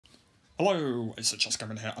Hello, it's Just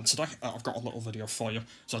Gaming here, and today I've got a little video for you.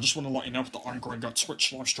 So I just want to let you know that I'm going to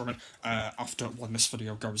Twitch live streaming after when this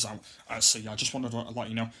video goes out. So yeah, I just wanted to let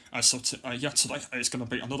you know. Today it's going to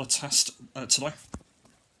be another test today.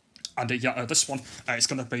 And this one is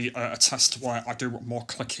going to be a test where I do more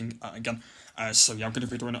clicking again. So yeah, I'm going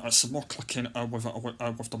to be doing some more clicking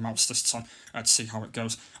with the mouse this time to see how it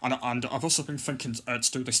goes. And I've also been thinking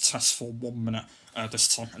to do this test for 1 minute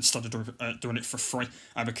this time instead of doing it for free,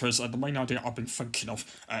 because the main idea I've been thinking of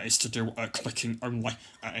is to do clicking only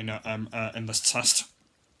in this test.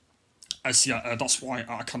 That's why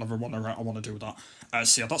I kind of want to do that.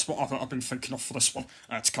 So yeah, that's what I've been thinking of for this one,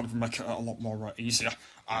 to kind of make it a lot more easier,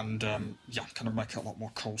 and yeah, kind of make it a lot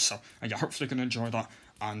more cool. So yeah, hopefully you're gonna enjoy that,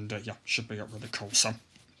 and yeah, should be really cool. So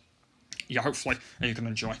yeah, hopefully you're gonna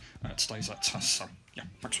enjoy today's test. So yeah,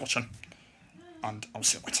 thanks for watching, and I'll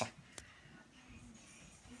see you later.